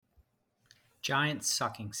Giant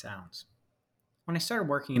sucking sounds. When I started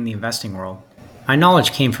working in the investing world, my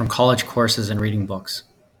knowledge came from college courses and reading books.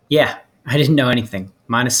 Yeah, I didn't know anything,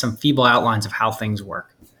 minus some feeble outlines of how things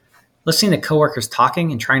work. Listening to coworkers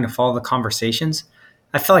talking and trying to follow the conversations,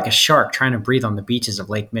 I felt like a shark trying to breathe on the beaches of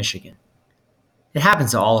Lake Michigan. It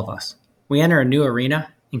happens to all of us. We enter a new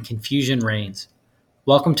arena and confusion reigns.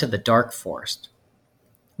 Welcome to the dark forest.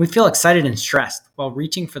 We feel excited and stressed while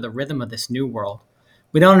reaching for the rhythm of this new world.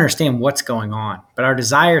 We don't understand what's going on, but our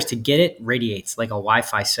desires to get it radiates like a Wi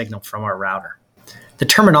Fi signal from our router. The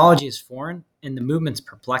terminology is foreign and the movements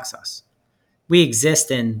perplex us. We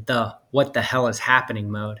exist in the what the hell is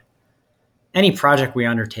happening mode. Any project we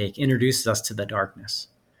undertake introduces us to the darkness.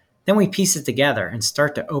 Then we piece it together and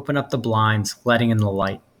start to open up the blinds, letting in the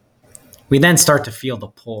light. We then start to feel the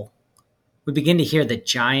pull. We begin to hear the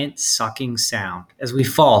giant sucking sound as we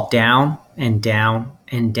fall down and down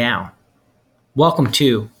and down. Welcome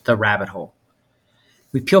to the rabbit hole.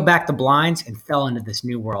 We peel back the blinds and fell into this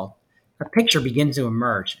new world. A picture begins to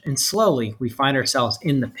emerge, and slowly we find ourselves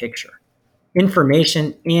in the picture.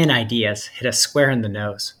 Information and ideas hit us square in the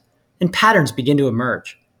nose, and patterns begin to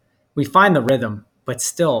emerge. We find the rhythm, but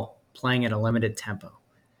still playing at a limited tempo.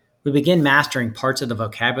 We begin mastering parts of the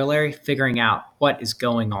vocabulary, figuring out what is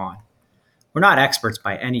going on. We're not experts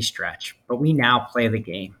by any stretch, but we now play the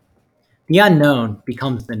game. The unknown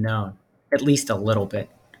becomes the known, at least a little bit.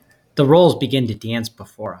 The roles begin to dance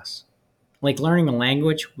before us. Like learning a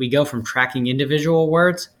language, we go from tracking individual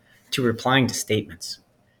words to replying to statements.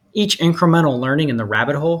 Each incremental learning in the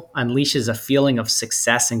rabbit hole unleashes a feeling of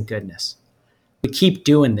success and goodness. We keep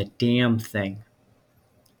doing the damn thing.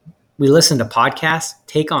 We listen to podcasts,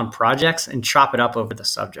 take on projects, and chop it up over the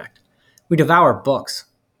subject. We devour books.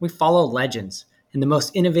 We follow legends and the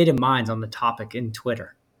most innovative minds on the topic in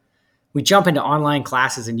Twitter. We jump into online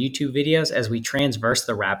classes and YouTube videos as we transverse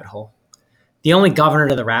the rabbit hole. The only governor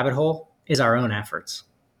to the rabbit hole is our own efforts.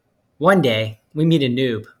 One day, we meet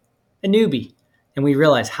a newbie, and we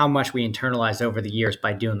realize how much we internalized over the years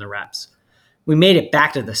by doing the reps. We made it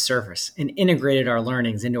back to the surface and integrated our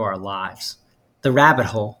learnings into our lives. The rabbit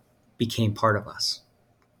hole became part of us.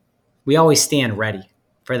 We always stand ready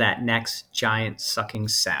for that next giant sucking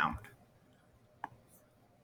sound.